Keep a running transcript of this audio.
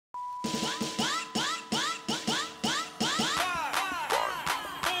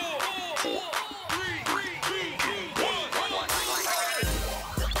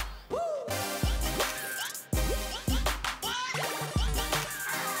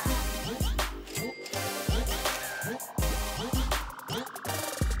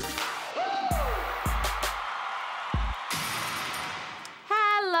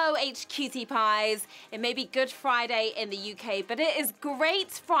cutie pies. It may be Good Friday in the UK, but it is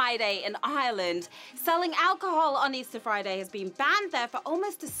Great Friday in Ireland. Selling alcohol on Easter Friday has been banned there for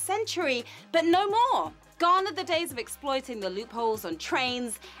almost a century, but no more. Gone are the days of exploiting the loopholes on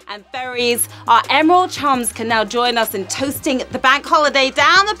trains and ferries. Our Emerald chums can now join us in toasting the bank holiday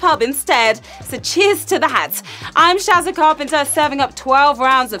down the pub instead. So cheers to that. I'm Shazza Carpenter, serving up 12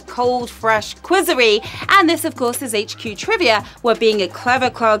 rounds of cold, fresh quizzery. And this, of course, is HQ Trivia, where being a clever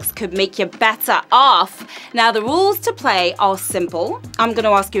clogs could make you better off. Now, the rules to play are simple. I'm going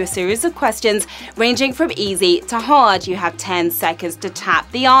to ask you a series of questions ranging from easy to hard. You have 10 seconds to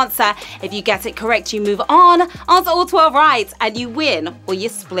tap the answer. If you get it correct, you move on, answer all 12 right, and you win, or you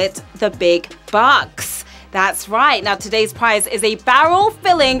split the big bucks. That's right. Now, today's prize is a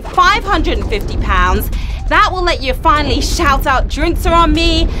barrel-filling £550. That will let you finally shout out "drinks are on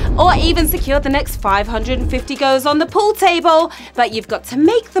me," or even secure the next 550 goes on the pool table. But you've got to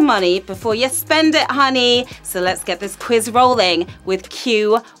make the money before you spend it, honey. So let's get this quiz rolling with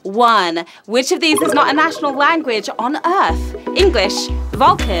Q1. Which of these is not a national language on Earth? English,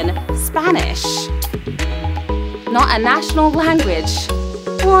 Vulcan, Spanish. Not a national language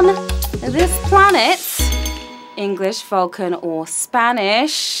on this planet. English, Vulcan, or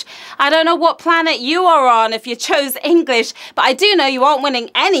Spanish. I don't know what planet you are on if you chose English, but I do know you aren't winning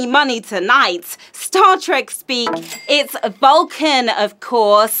any money tonight. Star Trek speak, it's Vulcan, of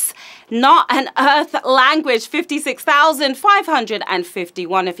course. Not an Earth language,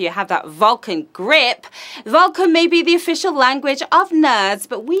 56,551 if you have that Vulcan grip. Vulcan may be the official language of nerds,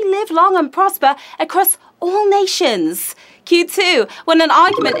 but we live long and prosper across all nations. Q2, when an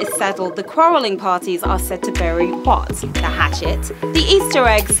argument is settled, the quarrelling parties are said to bury what? The hatchet, the Easter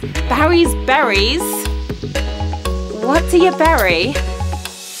eggs, Barry's berries. What do you bury?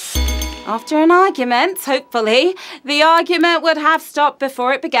 After an argument, hopefully, the argument would have stopped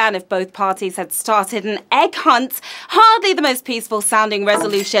before it began if both parties had started an egg hunt. Hardly the most peaceful sounding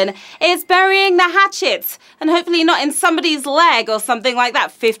resolution is burying the hatchet, and hopefully not in somebody's leg or something like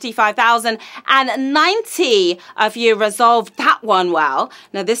that. 55,090 of you resolved that one well.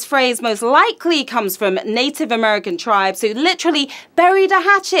 Now, this phrase most likely comes from Native American tribes who literally buried a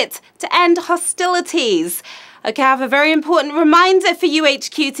hatchet to end hostilities. Okay, I have a very important reminder for you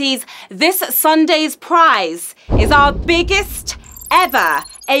HQTs. This Sunday's prize is our biggest ever,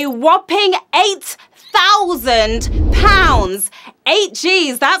 a whopping £8,000. 8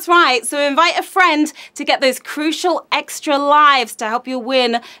 G's, that's right. So invite a friend to get those crucial extra lives to help you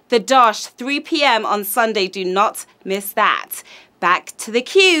win the Dosh, 3 p.m. on Sunday. Do not miss that. Back to the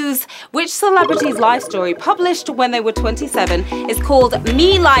cues. Which celebrity's life story published when they were 27 is called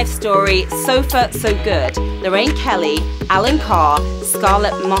Me Life Story, So Far So Good? Lorraine Kelly, Alan Carr,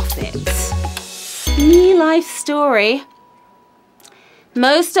 Scarlett Moffatt. Me Life Story.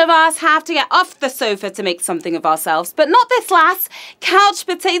 Most of us have to get off the sofa to make something of ourselves, but not this lass. Couch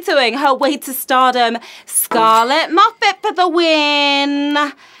potatoing her way to stardom. Scarlett Moffatt for the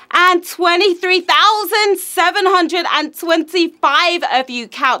win. And 23,725 of you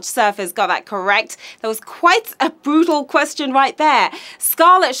couch surfers got that correct. That was quite a brutal question right there.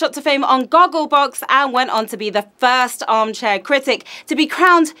 Scarlett shot to fame on Gogglebox and went on to be the first armchair critic to be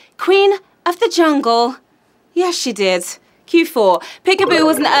crowned Queen of the Jungle. Yes, she did. Q4. Peekaboo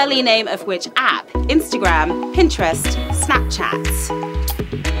was an early name of which app? Instagram, Pinterest, Snapchat.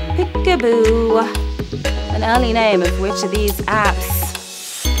 Peekaboo. An early name of which of these apps?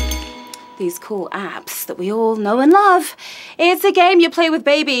 These cool apps that we all know and love. It's a game you play with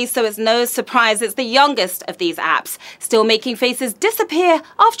babies, so it's no surprise it's the youngest of these apps, still making faces disappear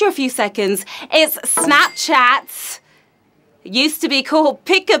after a few seconds. It's Snapchat. It used to be called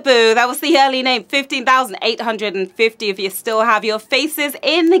Peekaboo. That was the early name. 15,850 if you still have your faces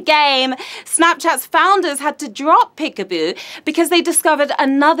in the game. Snapchat's founders had to drop Peekaboo because they discovered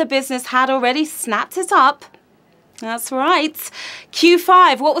another business had already snapped it up. That's right.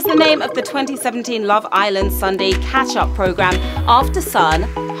 Q5, what was the name of the 2017 Love Island Sunday catch-up program? After Sun,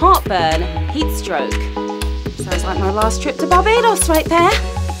 Heartburn, Heatstroke. Sounds like my last trip to Barbados right there.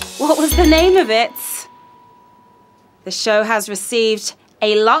 What was the name of it? The show has received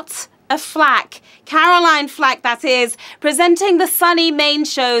a lot of flack. Caroline Flack, that is, presenting the Sunny main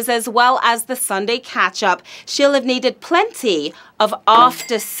shows as well as the Sunday catch-up. She'll have needed plenty of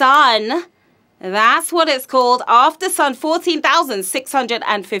After Sun. That's what it's called. After Sun,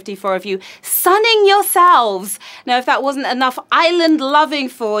 14,654 of you sunning yourselves. Now, if that wasn't enough island loving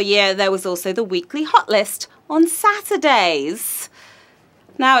for you, there was also the weekly hot list on Saturdays.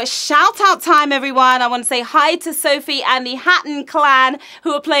 Now it's shout out time, everyone. I want to say hi to Sophie and the Hatton clan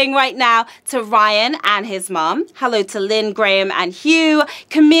who are playing right now, to Ryan and his mum. Hello to Lynn, Graham and Hugh.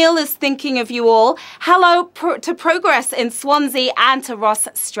 Camille is thinking of you all. Hello to Progress in Swansea and to Ross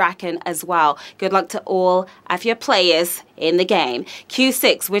Strachan as well. Good luck to all of your players in the game.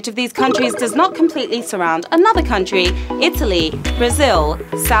 Q6, which of these countries does not completely surround another country? Italy, Brazil,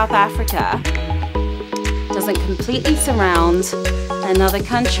 South Africa. Doesn't completely surround another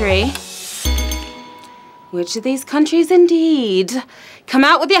country. Which of these countries indeed? Come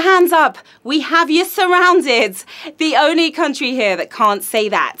out with your hands up. We have you surrounded. The only country here that can't say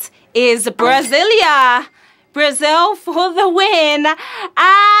that is Brasilia. Brazil for the win. And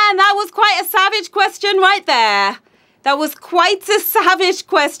that was quite a savage question right there. That was quite a savage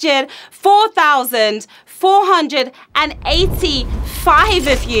question. 4,485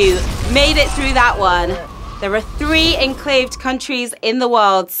 of you made it through that one. There are 3 enclaved countries in the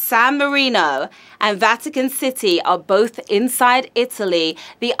world. San Marino and Vatican City are both inside Italy.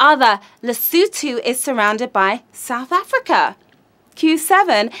 The other, Lesotho, is surrounded by South Africa.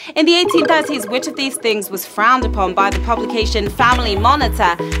 Q7, in the 1830s, which of these things was frowned upon by the publication Family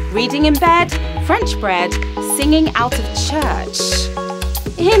Monitor? Reading in bed, French bread, singing out of church.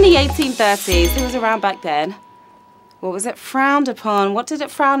 In the 1830s, who was around back then? What was it frowned upon? What did it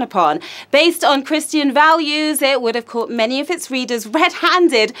frown upon? Based on Christian values, it would have caught many of its readers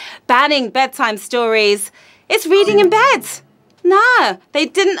red-handed, banning bedtime stories. It's reading in bed. No, they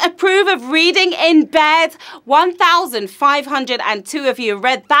didn't approve of reading in bed. 1,502 of you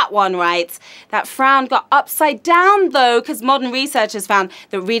read that one right. That frown got upside down, though, because modern researchers found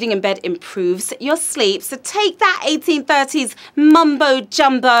that reading in bed improves your sleep. So take that, 1830s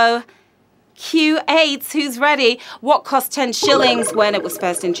mumbo-jumbo. Q8, who's ready? What cost 10 shillings when it was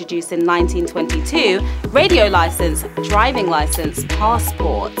first introduced in 1922? Radio license, driving license,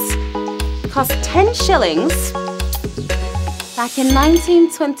 passports. Cost 10 shillings back in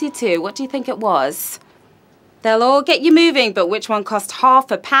 1922. What do you think it was? They'll all get you moving, but which one cost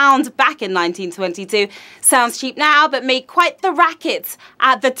 £0.50 back in 1922? Sounds cheap now, but made quite the racket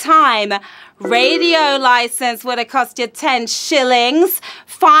at the time. Radio license would have cost you 10 shillings.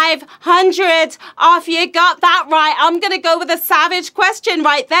 500 off. You got that right. I'm going to go with a savage question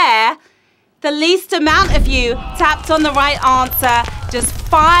right there. The least amount of you tapped on the right answer. Just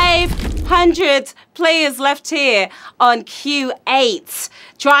 500 players left here on Q8.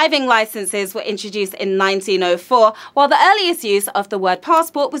 Driving licenses were introduced in 1904, while the earliest use of the word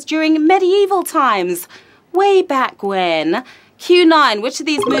passport was during medieval times. Way back when. Q9, which of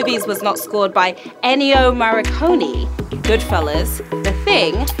these movies was not scored by Ennio Morricone? Goodfellas, The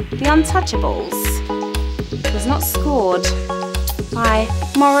Thing, The Untouchables. Was not scored by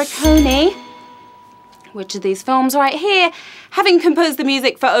Morricone. Which of these films right here? Having composed the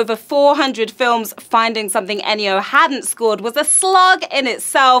music for over 400 films, finding something Ennio hadn't scored was a slog in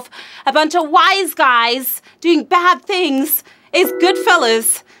itself. A bunch of wise guys doing bad things. Is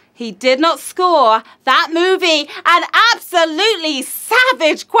Goodfellas. He did not score that movie. An absolutely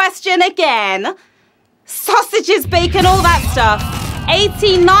savage question again. Sausages, bacon, all that stuff.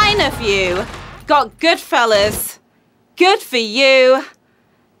 89 of you got Goodfellas. Good for you.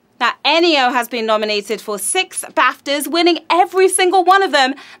 Now, Ennio has been nominated for 6 BAFTAs, winning every single one of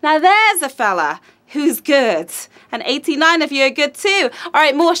them. Now, there's a fella who's good. And 89 of you are good too. All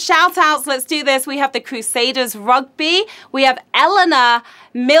right, more shout outs. Let's do this. We have the Crusaders Rugby. We have Eleanor,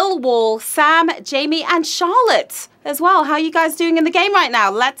 Millwall, Sam, Jamie, and Charlotte as well. How are you guys doing in the game right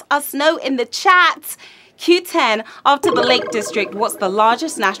now? Let us know in the chat. Q10, after the Lake District, what's the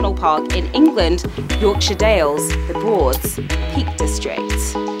largest national park in England? Yorkshire Dales, the Broads, Peak District.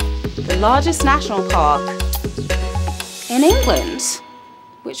 The largest national park in England.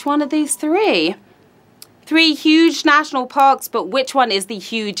 Which one of these 3? 3 huge national parks, but which one is the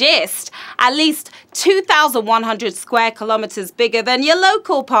hugest? At least 2,100 square kilometers bigger than your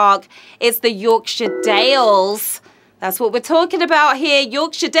local park. It's the Yorkshire Dales. That's what we're talking about here.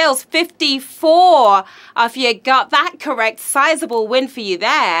 Yorkshire Dales, 54. If you got that correct, sizable win for you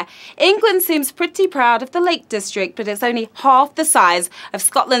there. England seems pretty proud of the Lake District, but it's only half the size of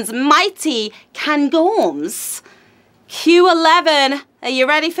Scotland's mighty Cairngorms. Q11. Are you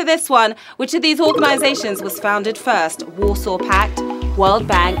ready for this one? Which of these organizations was founded first? Warsaw Pact, World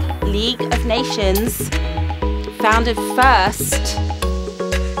Bank, League of Nations. Founded first.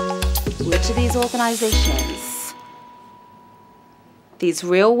 Which of these organizations? These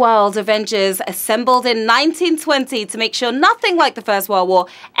real-world Avengers assembled in 1920 to make sure nothing like the First World War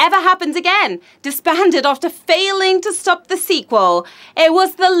ever happened again, disbanded after failing to stop the sequel. It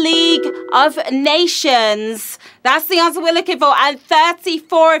was the League of Nations. That's the answer we're looking for, and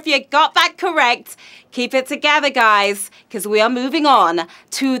 34 if you got that correct. Keep it together, guys, because we are moving on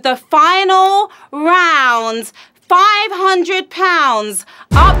to the final round. £500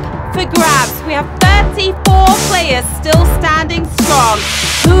 up for grabs. We have 34 players still standing strong.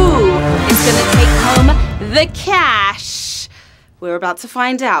 Who is going to take home the cash? We're about to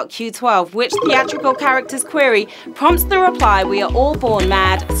find out. Q12, which theatrical character's query prompts the reply, "We are all born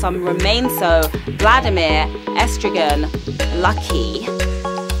mad, some remain so." Vladimir, Estrigan, Lucky.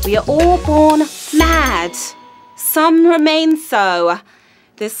 We are all born mad, some remain so.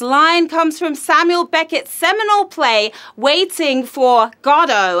 This line comes from Samuel Beckett's seminal play, Waiting for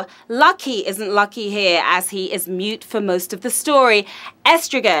Godot. Lucky isn't lucky here, as he is mute for most of the story.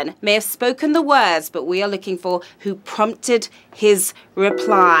 Estrigan may have spoken the words, but we are looking for who prompted his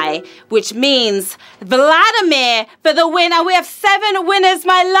reply, which means Vladimir for the win. And we have 7 winners,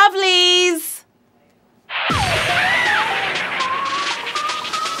 my lovelies.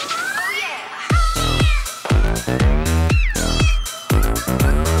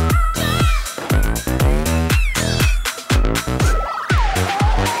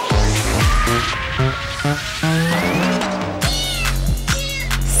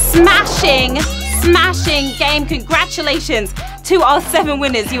 Smashing game. Congratulations to our 7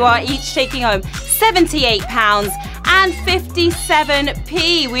 winners. You are each taking home £78 and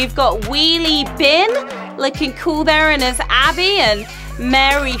 57p. We've got Wheelie Bin looking cool there in his Abby, and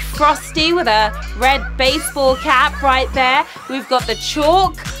Mary Frosty with a red baseball cap right there. We've got the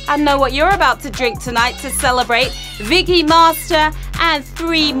Chalk. I know what you're about to drink tonight to celebrate. Vicky Master, and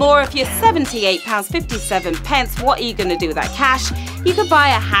 3 more of your £78.57. What are you going to do with that cash? You could buy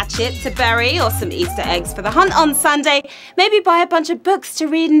a hatchet to bury or some Easter eggs for the hunt on Sunday. Maybe buy a bunch of books to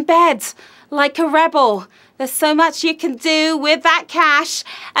read in bed, like a rebel. There's so much you can do with that cash.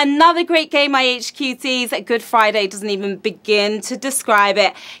 Another great game, my HQTs. Good Friday doesn't even begin to describe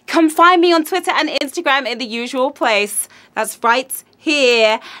it. Come find me on Twitter and Instagram in the usual place. That's right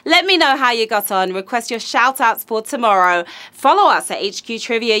here. Let me know how you got on. Request your shout-outs for tomorrow. Follow us at HQ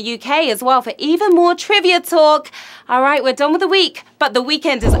Trivia UK as well for even more trivia talk. All right, we're done with the week, but the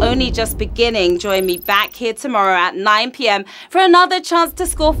weekend is only just beginning. Join me back here tomorrow at 9 p.m. for another chance to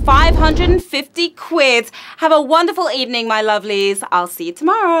score 550 quid. Have a wonderful evening, my lovelies. I'll see you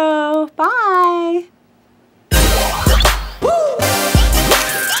tomorrow. Bye.